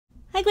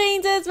Hi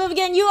Queens, it's Vivi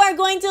again. You are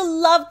going to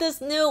love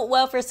this new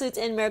welfare suit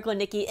in Miracle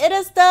Nikki. It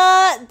is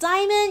the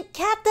Diamond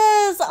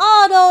Cactus.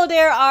 Although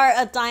there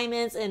are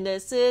diamonds in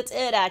this suit,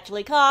 it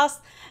actually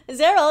costs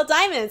 0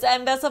 diamonds.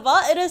 And best of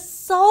all, it is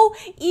so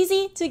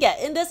easy to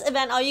get. In this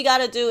event, all you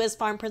gotta do is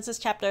farm princess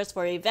chapters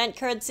for event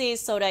currencies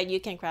so that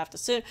you can craft the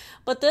suit.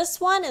 But this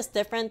one is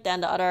different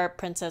than the other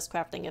princess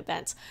crafting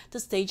events. The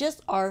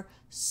stages are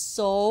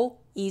so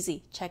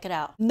easy. Check it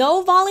out.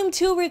 No volume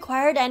 2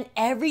 required, and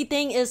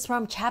everything is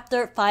from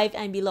chapter 5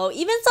 and below.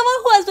 Even someone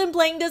who has been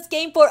playing this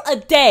game for a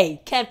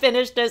day can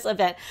finish this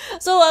event.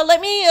 So let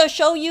me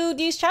show you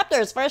these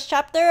chapters. First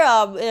chapter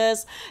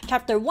is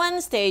chapter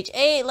 1, stage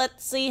 8.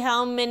 Let's see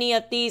how many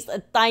of these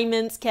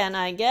diamonds can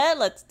I get.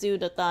 Let's do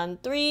the done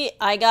 3.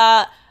 I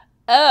got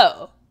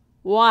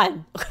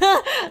 1.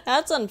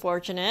 That's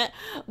unfortunate,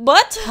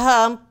 but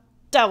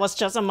that was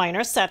just a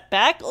minor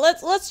setback.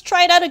 Let's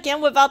try that again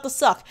without the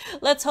suck.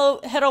 Let's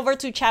head over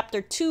to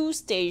chapter 2,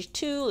 stage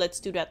 2. Let's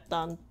do that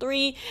done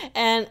 3.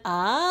 And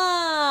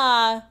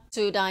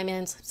 2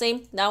 diamonds.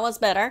 See, that was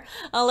better.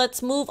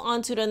 Let's move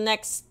on to the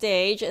next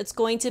stage. It's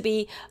going to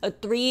be a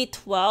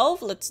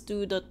 312. Let's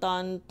do the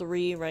done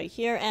 3 right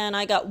here. And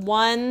I got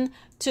 1,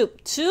 2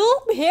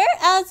 here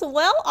as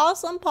well.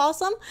 Awesome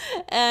possum.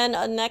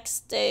 And next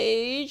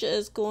stage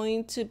is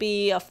going to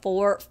be a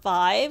 4,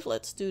 5.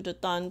 Let's do the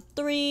done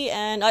 3.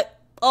 And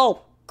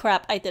oh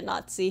crap, I did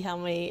not see how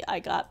many I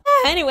got.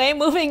 Anyway,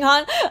 moving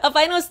on. A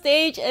final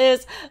stage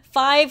is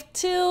 5,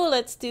 2.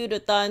 Let's do the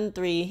done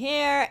 3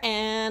 here.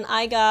 And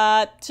I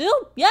got 2.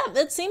 Yeah,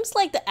 it seems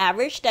like the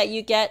average that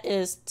you get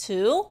is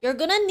 2. You're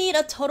gonna need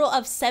a total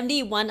of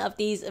 71 of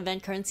these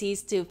event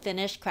currencies to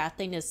finish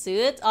crafting the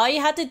suit. All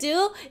you have to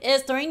do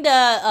is during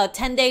the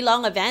 10-day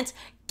long event,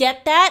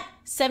 get that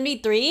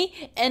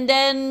 73, and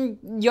then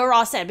you're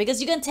all set, because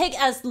you can take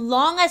as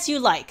long as you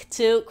like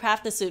to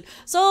craft the suit.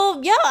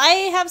 So yeah,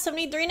 I have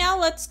 73 now.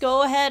 Let's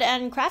go ahead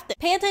and craft it.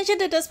 Pay attention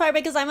to this part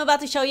because I'm about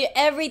to show you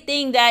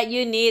everything that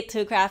you need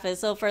to craft it.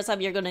 So first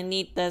up, you're gonna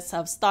need this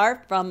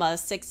star from a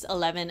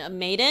 611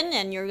 maiden,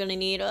 and you're gonna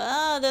need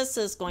this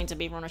is going to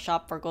be from a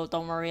shop for gold.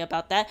 Don't worry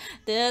about that.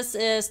 This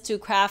is to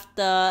craft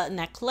the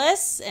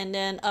necklace, and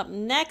then up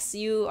next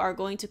you are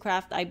going to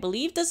craft, I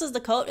believe this is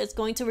the coat. It's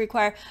going to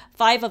require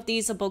 5 of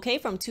these, a bouquet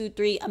from 2,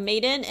 3 a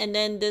maiden, and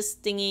then this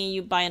thingy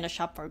you buy in the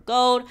shop for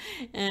gold.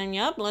 And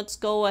yep, let's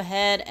go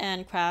ahead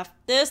and craft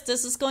this.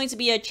 This is going to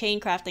be a chain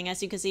crafting.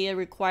 As you can see, it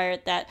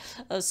required that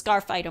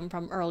scarf item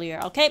from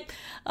earlier. Okay,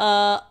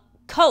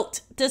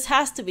 coat. This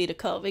has to be the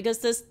coat because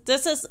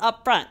this is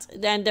up front,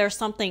 then there's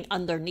something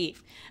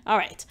underneath. All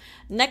right,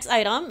 next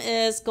item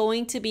is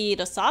going to be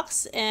the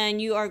socks,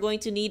 and you are going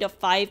to need a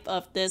 5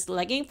 of this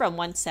legging from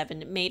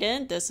 17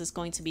 maiden. This is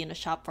going to be in the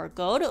shop for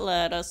gold.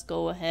 Let us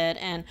go ahead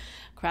and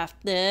craft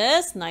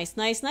this. Nice,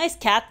 nice, nice.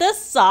 Cactus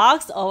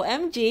socks.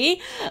 OMG.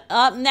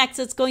 Up next,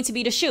 it's going to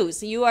be the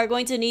shoes. You are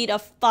going to need a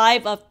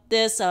 5 of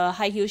this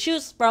high heel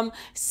shoes from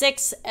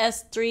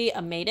 6S3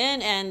 a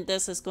maiden, and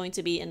this is going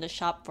to be in the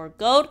shop for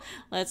gold.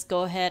 Let's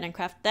go ahead and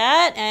craft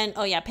that. And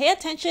oh yeah, pay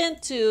attention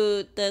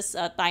to this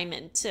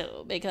diamond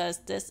too, because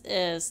this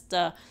is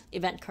the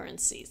event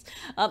currencies.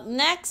 Up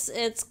next,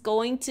 it's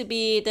going to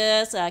be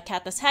this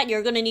cactus hat.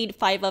 You're going to need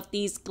 5 of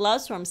these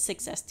gloves from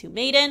 6S2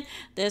 maiden.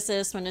 This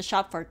is from the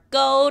shop for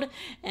gold.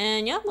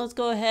 And yeah, let's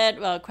go ahead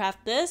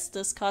craft this.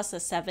 This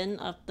costs 7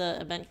 of the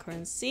event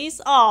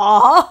currencies.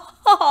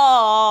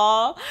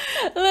 Aww.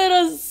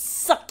 Little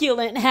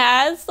succulent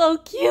hat, so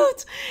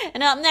cute.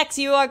 And up next,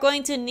 you are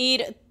going to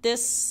need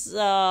this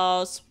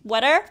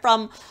sweater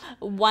from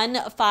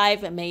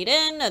 15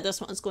 maiden. This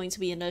one's going to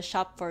be in the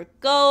shop for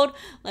gold.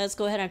 Let's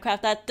go ahead and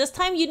craft that. This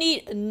time you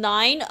need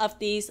 9 of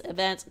these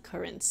event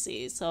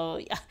currencies, so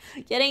yeah,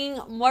 getting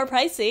more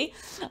pricey.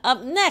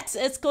 Up next,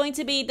 it's going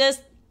to be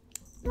this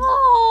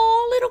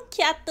little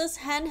cactus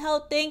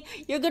handheld thing.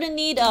 You're gonna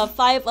need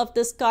 5 of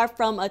this scarf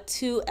from a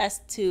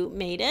 2S2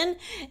 maiden,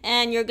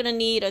 and you're gonna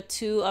need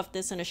 2 of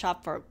this in the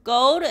shop for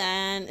gold,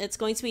 and it's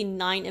going to be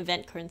 9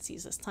 event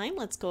currencies this time.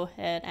 Let's go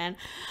ahead and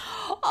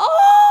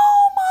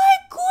oh my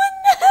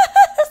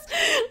goodness,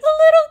 the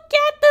little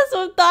cactus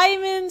with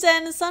diamonds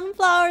and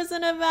sunflowers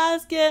in a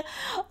basket.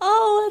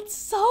 Oh, it's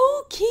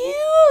so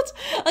cute.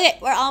 Okay,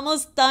 we're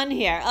almost done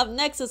here. Up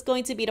next is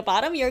going to be the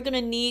bottom. You're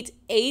gonna need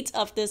 8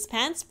 of this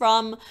pants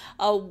from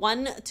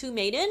 1-2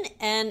 maiden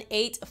and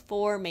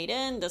 8-4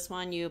 maiden. This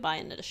one you buy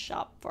in the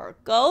shop for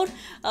gold.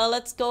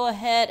 Let's go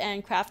ahead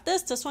and craft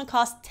this. This one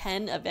costs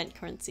 10 event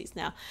currencies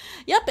now.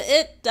 Yep,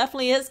 it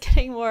definitely is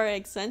getting more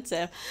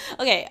expensive.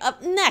 Okay,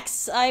 up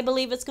next, I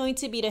believe it's going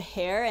to be the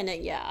hair, and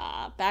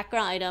yeah,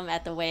 background item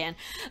at the weigh-in.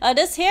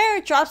 This hair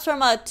drops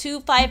from a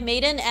 2-5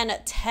 maiden and a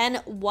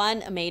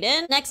 10-1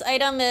 maiden. Next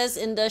item is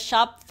in the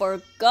shop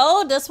for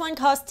gold. This one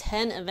costs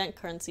 10 event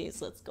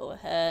currencies. Let's go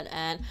ahead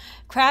and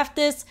craft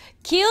this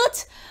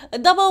cute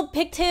double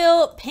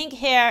pigtail pink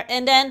hair.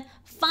 And then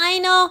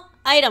final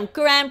item,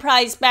 grand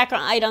prize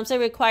background items. It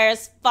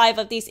requires 5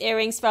 of these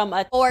earrings from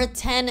a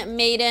 410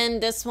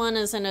 maiden. This one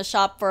is in a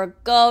shop for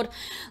gold.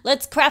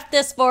 Let's craft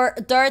this for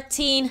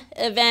 13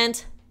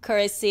 event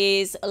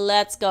courtesies.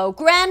 Let's go.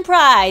 Grand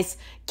prize.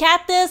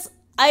 Cactus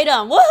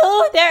item.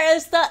 Woohoo! There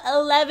is the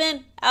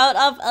 11 out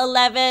of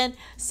 11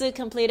 suit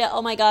completed.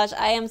 Oh my gosh,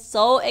 I am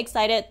so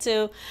excited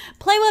to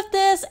play with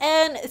this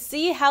and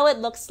see how it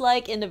looks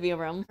like in the view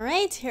room. All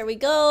right, here we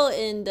go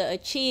in the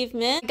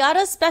achievement. Got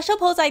a special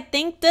pose. I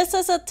think this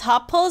is a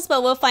top pose,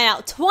 but we'll find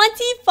out.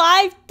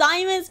 25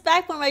 diamonds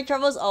back from my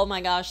troubles. Oh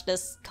my gosh,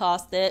 this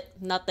costed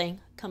nothing.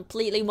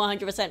 Completely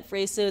 100%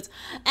 free suits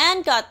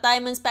and got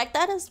diamonds back.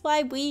 That is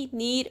why we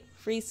need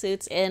free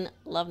suits in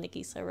Love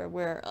Nikki server.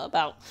 We're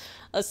about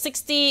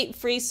 60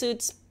 free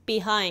suits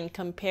behind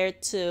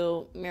compared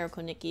to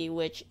Miracle Nikki,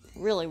 which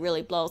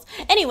really blows.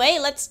 Anyway,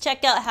 let's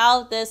check out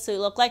how this suit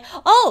look like.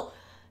 Oh,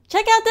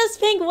 check out this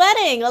pink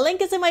wedding. A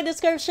link is in my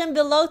description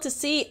below to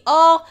see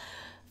all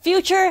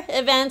future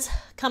events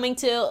coming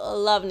to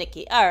Love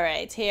Nikki. All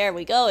right, here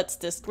we go. It's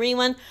this green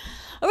one.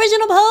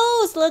 Original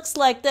pose looks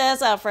like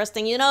this. First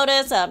thing you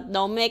notice,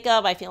 no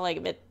makeup. I feel like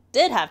if it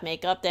did have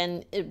makeup,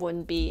 then it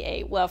wouldn't be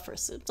a welfare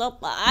suit. So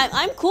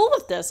I'm cool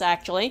with this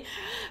actually.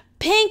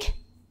 Pink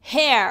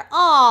hair.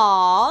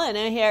 Aww. And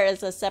then here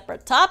is a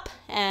separate top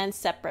and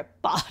separate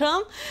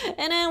bottom.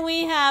 And then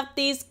we have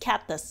these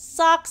cactus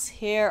socks.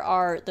 Here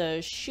are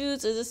the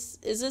shoes. Is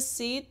this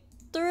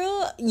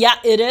see-through? Yeah,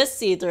 it is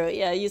see-through.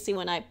 Yeah, you see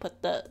when I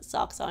put the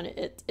socks on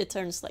it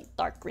turns like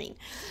dark green.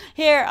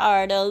 Here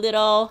are the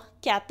little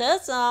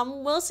cactus.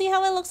 We'll see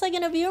how it looks like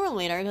in a view room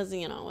later because,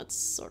 you know, it's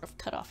sort of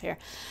cut off here.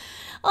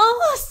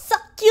 Oh,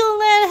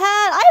 succulent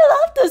hat. I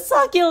love the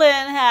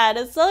succulent hat.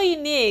 It's so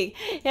unique.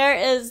 Here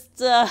is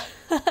the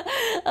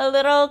a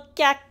little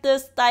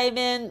cactus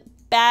diamond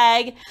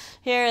bag.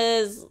 Here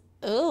is,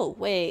 oh,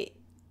 wait.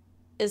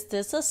 Is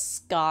this a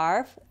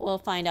scarf? We'll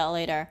find out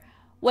later.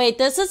 Wait,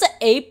 this is an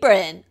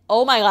apron.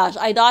 Oh my gosh,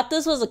 I thought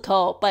this was a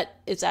coat, but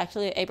it's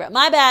actually an apron.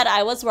 My bad,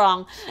 I was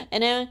wrong.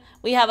 And then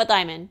we have a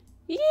diamond.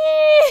 Yay!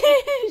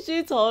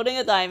 She's holding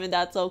a diamond.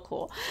 That's so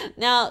cool.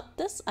 Now,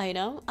 this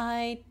item,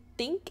 I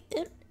think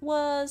it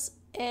was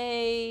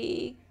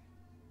a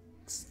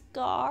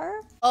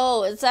scarf.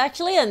 Oh, it's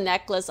actually a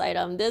necklace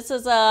item. This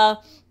is a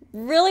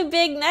really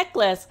big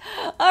necklace.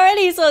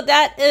 Alrighty, so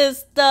that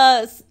is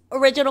the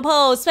original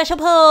pose. Special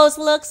pose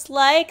looks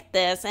like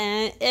this,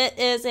 and it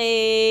is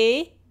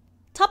a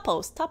top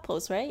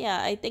pose, right?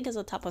 Yeah, I think it's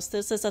a top pose.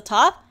 This is a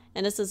top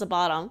and this is a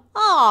bottom.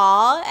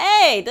 Aww,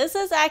 hey, this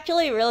is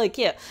actually really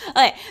cute.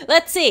 Okay,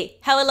 let's see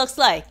how it looks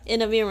like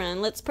in a view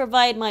room. Let's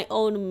provide my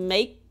own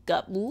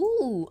makeup.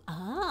 Ooh,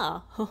 I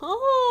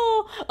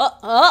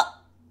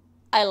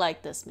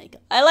like this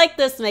makeup. I like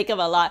this makeup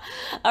a lot.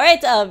 All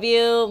right,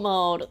 view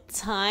mode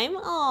time.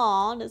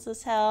 Aw, this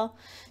is how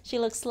she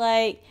looks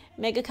like.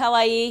 Mega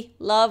kawaii.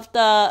 Love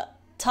the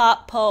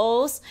top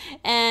pose.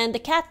 And the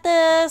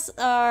cactus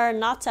are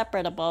not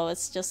separable.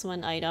 It's just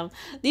one item.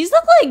 These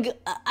look like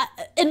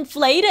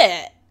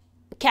inflated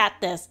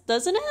cactus,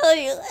 doesn't it? Like,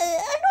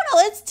 I don't know.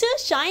 It's too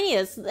shiny.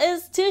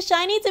 It's too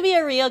shiny to be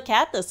a real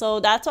cactus. So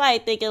that's why I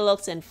think it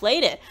looks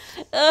inflated.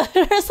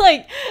 There's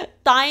like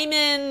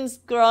diamonds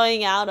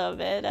growing out of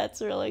it.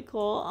 That's really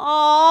cool.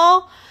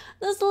 Oh,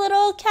 this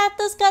little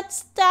cactus got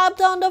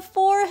stabbed on the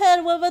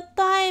forehead with a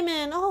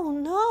diamond. Oh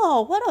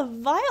no, what a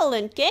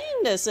violent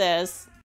game this is.